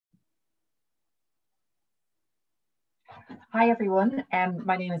Hi everyone,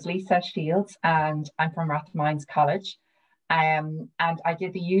 my name is Lisa Shields and I'm from Rathmines College, and I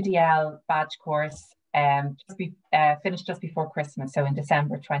did the UDL badge course finished just before Christmas, so in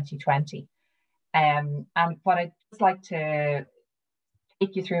December 2020. And what I'd just like to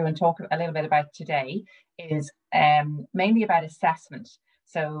take you through and talk a little bit about today is mainly about assessment.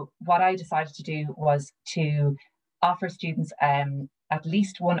 So what I decided to do was to offer students at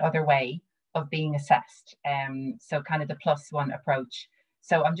least one other way of being assessed. So kind of the +1 approach.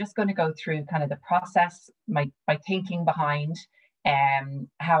 So I'm just going to go through kind of the process, my thinking behind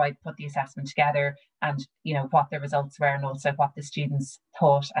how I put the assessment together, and what the results were, and also what the students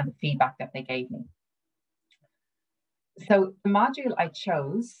thought and the feedback that they gave me. So the module I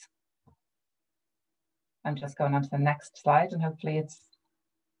chose, I'm just going on to the next slide and hopefully it's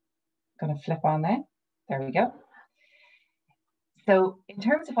going to flip on there. There we go. So in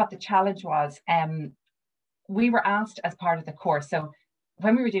terms of what the challenge was, we were asked as part of the course. So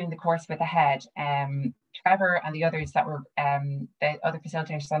when we were doing the course with the head, Trevor and the others that were, the other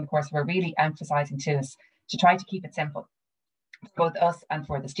facilitators on the course were really emphasizing to us to try to keep it simple, for both us and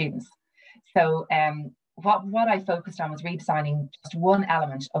for the students. So what I focused on was redesigning just one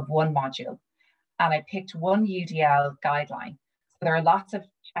element of one module. And I picked one UDL guideline. So there are lots of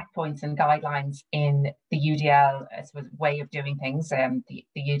checkpoints and guidelines in the UDL as a way of doing things, the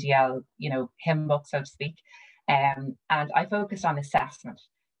UDL, hymn book, so to speak. And I focused on assessment.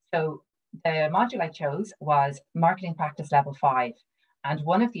 So the module I chose was Marketing Practice Level 5. And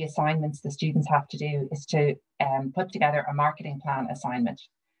one of the assignments the students have to do is to put together a marketing plan assignment,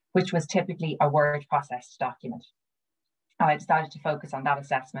 which was typically a word processed document. And I decided to focus on that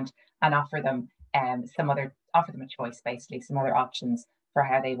assessment and offer them a choice, basically, some other options for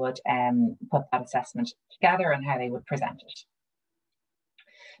how they would put that assessment together and how they would present it.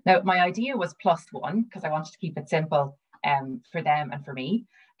 Now, my idea was +1 because I wanted to keep it simple for them and for me.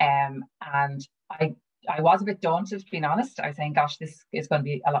 And I was a bit daunted, being honest. I was saying, gosh, this is going to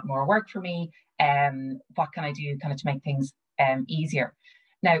be a lot more work for me. What can I do kind of to make things easier?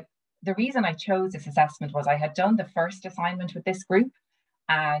 Now, the reason I chose this assessment was I had done the first assignment with this group,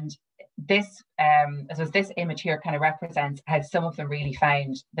 and this image here kind of represents how some of them really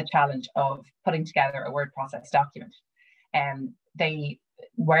found the challenge of putting together a word process document. They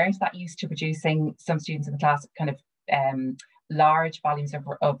weren't that used to producing, some students in the class, kind of large volumes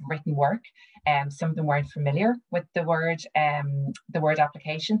of written work. Some of them weren't familiar with the word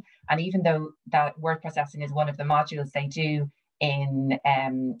application. And even though that word processing is one of the modules they do in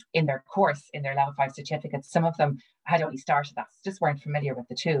their course, in their level 5 certificates, some of them had only started that, just weren't familiar with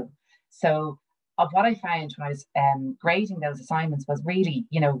the tool. So what I found when I was grading those assignments was really,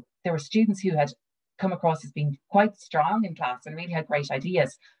 there were students who had come across as being quite strong in class and really had great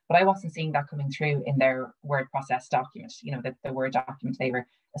ideas, but I wasn't seeing that coming through in their word process document, the Word document they were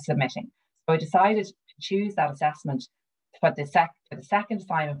submitting. So I decided to choose that assessment for the second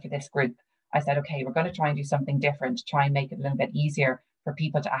assignment for this group. I said, okay, we're going to try and do something different, to try and make it a little bit easier for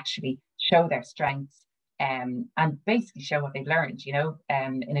people to actually show their strengths and basically show what they've learned,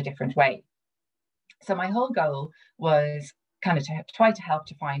 in a different way. So my whole goal was kind of to try to help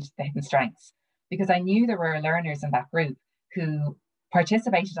to find the hidden strengths, because I knew there were learners in that group who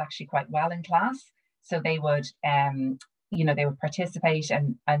participated actually quite well in class. So they would, they would participate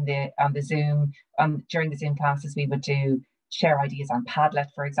and on the Zoom, during the Zoom classes, we would share ideas on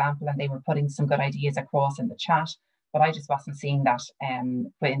Padlet, for example, and they were putting some good ideas across in the chat, but I just wasn't seeing that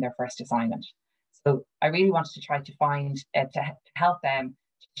in their first assignment. So I really wanted to try to find, to help them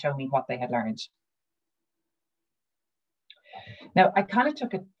to show me what they had learned. Now, I kind of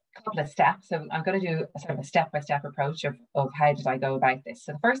took a couple of steps. So I'm going to do a sort of a step-by-step approach of how did I go about this.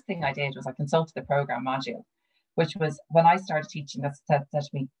 So the first thing I did was I consulted the program module, which was when I started teaching, that said to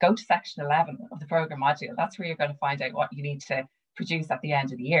me, go to section 11 of the program module. That's where you're going to find out what you need to produce at the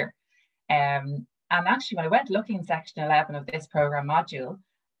end of the year. And actually, when I went looking in section 11 of this program module,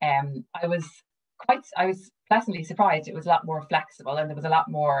 I was pleasantly surprised. It was a lot more flexible and there was a lot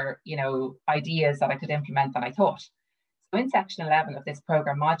more, ideas that I could implement than I thought. So in section 11 of this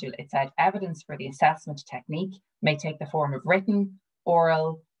program module, it said evidence for the assessment technique may take the form of written,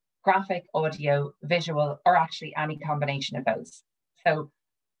 oral, graphic, audio, visual, or actually any combination of those. So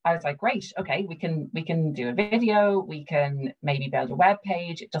I was like, great, okay, we can do a video, we can maybe build a web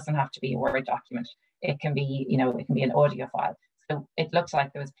page. It doesn't have to be a Word document. It can be, it can be an audio file. So it looks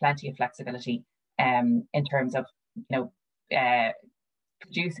like there was plenty of flexibility in terms of,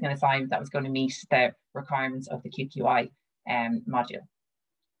 producing an assignment that was going to meet the requirements of the QQI module.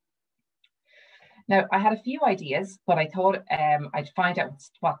 Now, I had a few ideas, but I thought I'd find out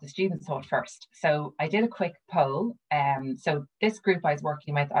what the students thought first. So I did a quick poll. So this group I was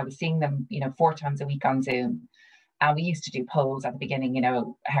working with, I was seeing them, 4 times a week on Zoom. And we used to do polls at the beginning,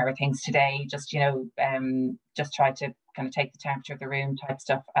 how are things today? Just, just try to kind of take the temperature of the room type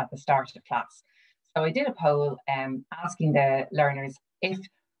stuff at the start of class. So I did a poll asking the learners if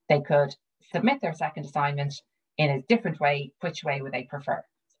they could submit their second assignment in a different way, which way would they prefer?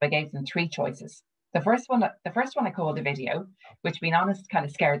 So I gave them 3 choices. The first one I called a video, which, being honest, kind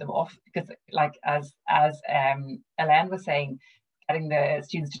of scared them off because, like as Elaine was saying, getting the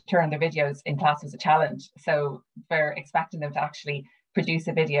students to turn their videos in class was a challenge. So we're expecting them to actually produce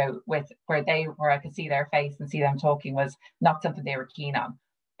a video where I could see their face and see them talking was not something they were keen on.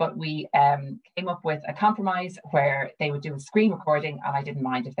 But we came up with a compromise where they would do a screen recording, and I didn't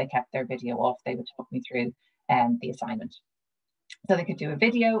mind if they kept their video off. They would talk me through the assignment. So they could do a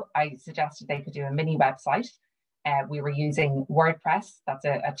video. I suggested they could do a mini website. We were using WordPress. That's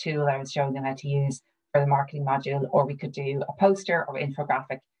a tool I was showing them how to use for the marketing module, or we could do a poster or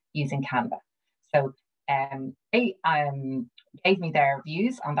infographic using Canva. So they gave me their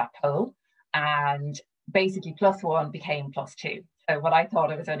views on that poll, and basically +1 became +2. So what I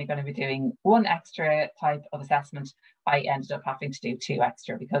thought I was only going to be doing 1 extra type of assessment, I ended up having to do 2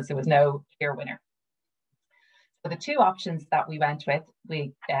 extra because there was no clear winner. So the 2 options that we went with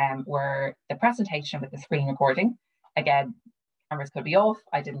were the presentation with the screen recording. Again, cameras could be off.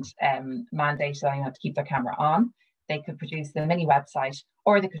 I didn't mandate that anyone had to keep their camera on. They could produce the mini website,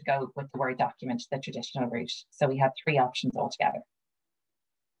 or they could go with the Word document, the traditional route. So we had 3 options altogether.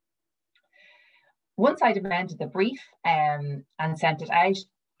 Once I'd amended the brief and sent it out,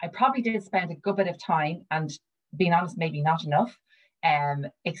 I probably did spend a good bit of time, and being honest, maybe not enough,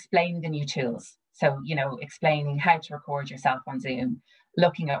 explaining the new tools. So, explaining how to record yourself on Zoom,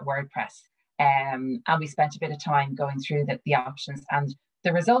 looking at WordPress. And we spent a bit of time going through the options. And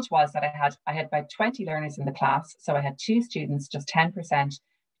the result was that I had about 20 learners in the class. So I had 2 students, just 10%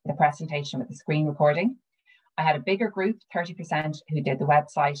 the presentation with the screen recording. I had a bigger group, 30%, who did the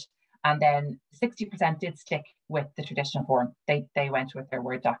website. And then 60% did stick with the traditional form. They went with their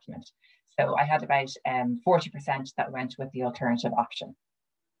Word document. So I had about 40% that went with the alternative option.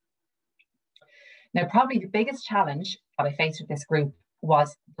 Now, probably the biggest challenge that I faced with this group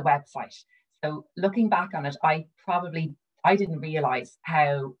was the website. So looking back on it, I didn't realize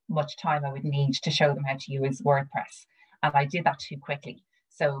how much time I would need to show them how to use WordPress. And I did that too quickly.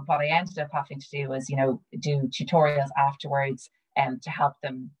 So what I ended up having to do was, do tutorials afterwards to help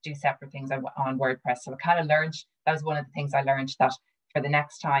them do separate things on WordPress. So I kind of learned, that was one of the things I learned, that for the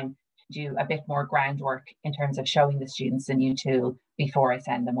next time, do a bit more groundwork in terms of showing the students the new tool before I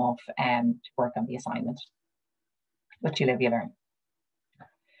send them off to work on the assignment. What you live, you learn.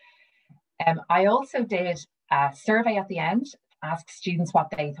 I also did a survey at the end, ask students what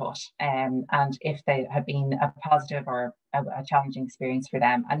they thought and if they had been a positive or a challenging experience for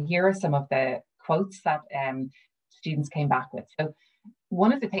them. And here are some of the quotes that students came back with. So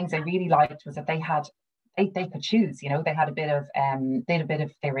one of the things I really liked was that they could choose, they had a bit of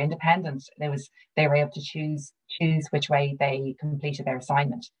they were independent. They were able to choose which way they completed their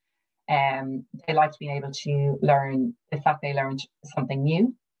assignment. They liked being able to learn the fact they learned something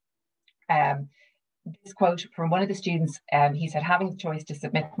new. This quote from one of the students, he said, having the choice to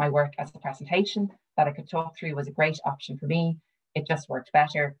submit my work as a presentation that I could talk through was a great option for me. It just worked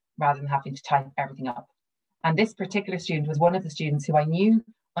better rather than having to type everything up. And this particular student was one of the students who I knew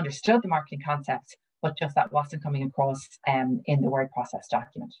understood the marketing concepts, but just that wasn't coming across in the word process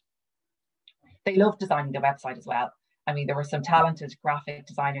document. They loved designing the website as well. I mean, there were some talented graphic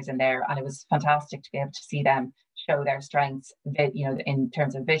designers in there, and it was fantastic to be able to see them show their strengths, in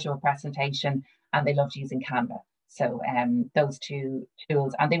terms of visual presentation, and they loved using Canva. So those 2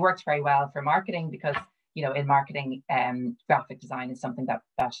 tools, and they worked very well for marketing because, in marketing, graphic design is something that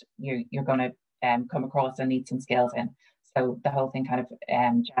you're going to come across and need some skills in. So the whole thing kind of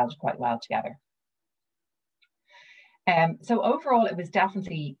gelled quite well together. So overall, it was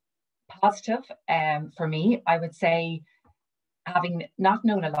definitely positive for me. I would say, having not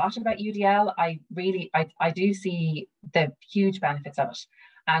known a lot about UDL, I do see the huge benefits of it.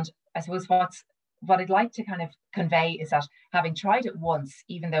 And I suppose what I'd like to kind of convey is that, having tried it once,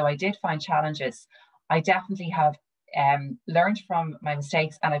 even though I did find challenges, I definitely have learned from my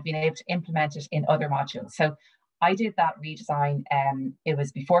mistakes, and I've been able to implement it in other modules. So I did that redesign, it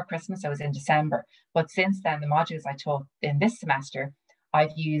was before Christmas, I was in December, but since then, the modules I taught in this semester,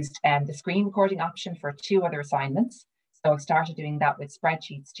 I've used the screen recording option for 2 other assignments. So I've started doing that with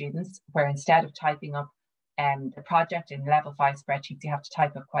spreadsheet students, where instead of typing up the project in level 5 spreadsheets, you have to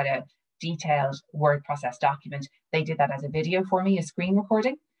type up quite a detailed word process document. They did that as a video for me, a screen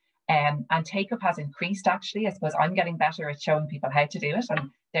recording. And take-up has increased, actually. I suppose I'm getting better at showing people how to do it, and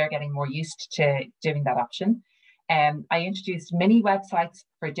they're getting more used to doing that option. I introduced mini websites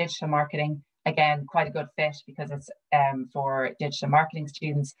for digital marketing. Again, quite a good fit because it's for digital marketing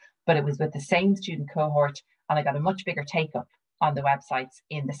students, but it was with the same student cohort, and I got a much bigger take-up on the websites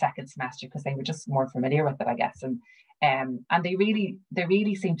in the second semester because they were just more familiar with it, I guess. And they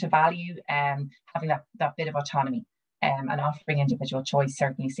really seem to value having that bit of autonomy, and offering individual choice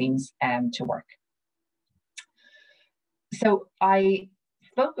certainly seems to work. So I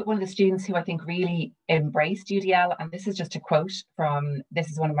spoke with one of the students who I think really embraced UDL, and this is just a quote from, this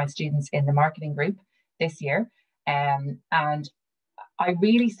is one of my students in the marketing group this year, and I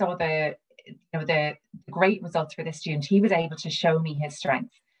really saw the great results for this student. He was able to show me his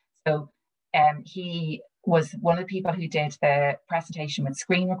strengths. So he was one of the people who did the presentation with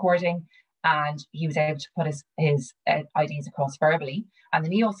screen recording, and he was able to put his ideas across verbally. And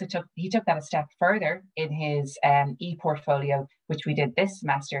then he also took that a step further in his e-portfolio, which we did this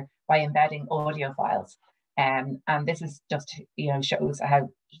semester, by embedding audio files. And this is just, shows how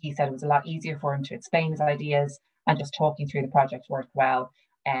he said it was a lot easier for him to explain his ideas, and just talking through the project worked well.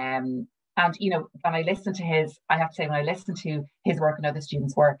 And when I listened to I have to say, when I listened to his work and other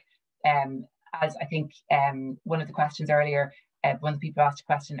students' work, as I think one of the questions earlier, one of the people asked a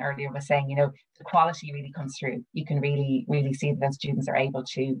question earlier was saying, the quality really comes through. You can really, really see that those students are able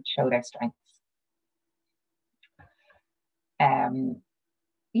to show their strengths.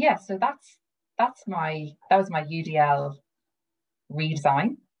 Yeah, so that was my UDL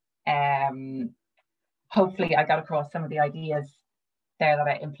redesign. Hopefully I got across some of the ideas there that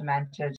I implemented